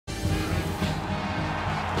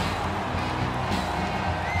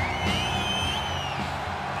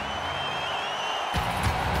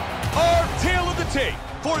tape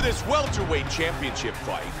for this welterweight championship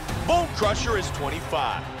fight. Bone Crusher is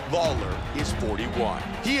 25. Lawler is 41.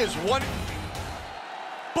 He is one.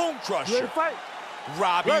 Bone Crusher.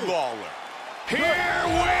 Robbie Lawler. Here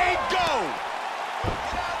we go.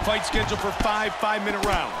 Fight scheduled for 5 5-minute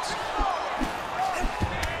rounds.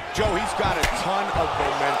 Joe, he's got a ton of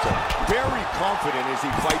momentum. Very confident as he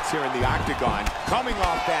fights here in the octagon, coming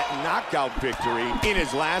off that knockout victory in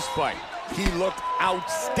his last fight. He looked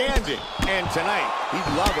outstanding, and tonight, he'd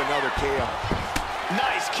love another KO.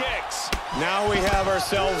 Nice kicks. Now we have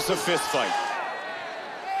ourselves a fist fight.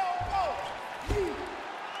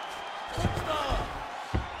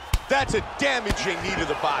 That's a damaging knee to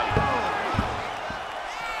the body.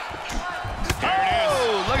 There it is.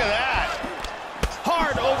 Oh, look at that.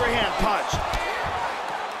 Hard overhand punch.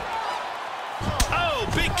 Oh,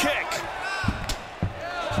 big kick.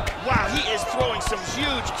 Wow, he is throwing some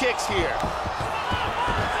huge kicks here.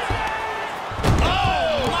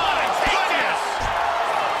 Oh, my goodness.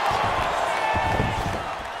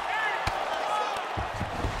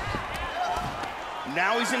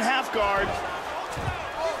 Now he's in half guard.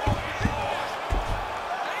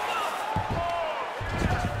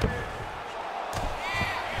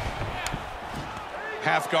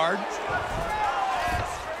 Half guard.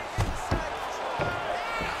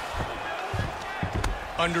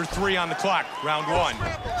 Under 3 on the clock, round 1.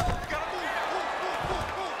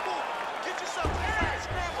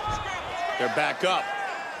 They're back up.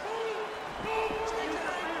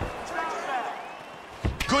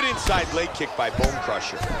 Good inside leg kick by Bone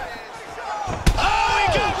Crusher. Oh, he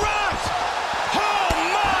got rocked! Oh,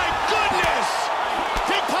 my goodness!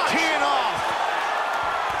 Big punch! Teeing off.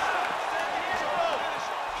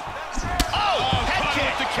 Oh, head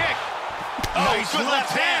kick. The kick. Nice good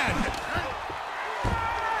left hand.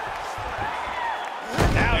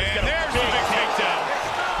 Now he's got there's the big takedown.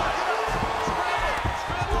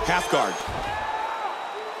 Half guard.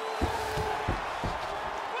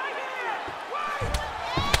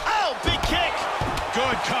 Oh, big kick.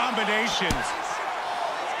 Good combinations.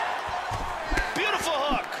 Beautiful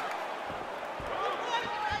hook.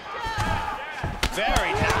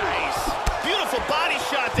 Very nice. Beautiful body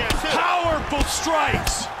shot there, too. Powerful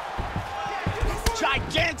strikes.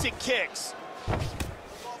 Gigantic kicks.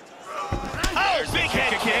 Oh, big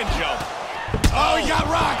head kick. Joe. Oh, he got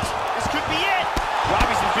rocked. This could be it.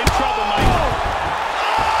 Robbie's in big trouble, Mike. Oh,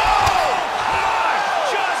 my.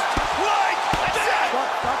 Just like that.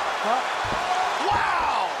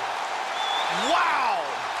 Wow. Wow.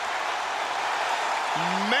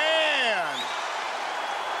 Man.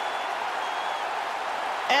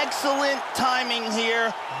 Excellent timing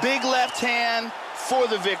here. Big left hand for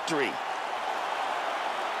the victory.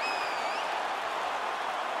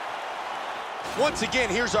 Once again,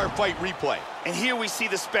 here's our fight replay. And here we see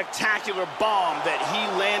the spectacular bomb that he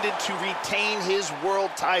landed to retain his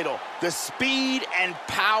world title. The speed and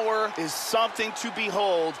power is something to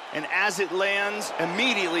behold, and as it lands,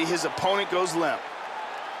 immediately his opponent goes limp.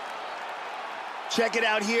 Check it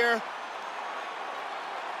out here.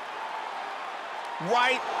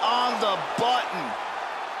 Right on the button.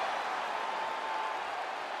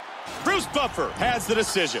 Bruce Buffer has the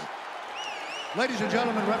decision. Ladies and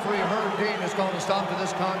gentlemen, referee Herb Dean has called a stop to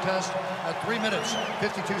this contest at 3 minutes,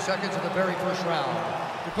 52 seconds of the very first round.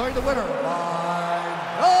 Declaring the winner by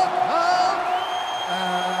knockout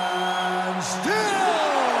and still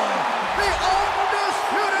the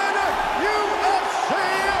undisputed UFC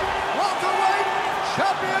welterweight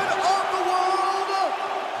champion of the world,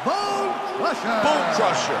 Bone Crusher. Bone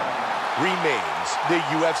Crusher remains the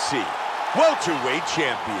UFC welterweight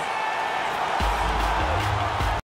champion.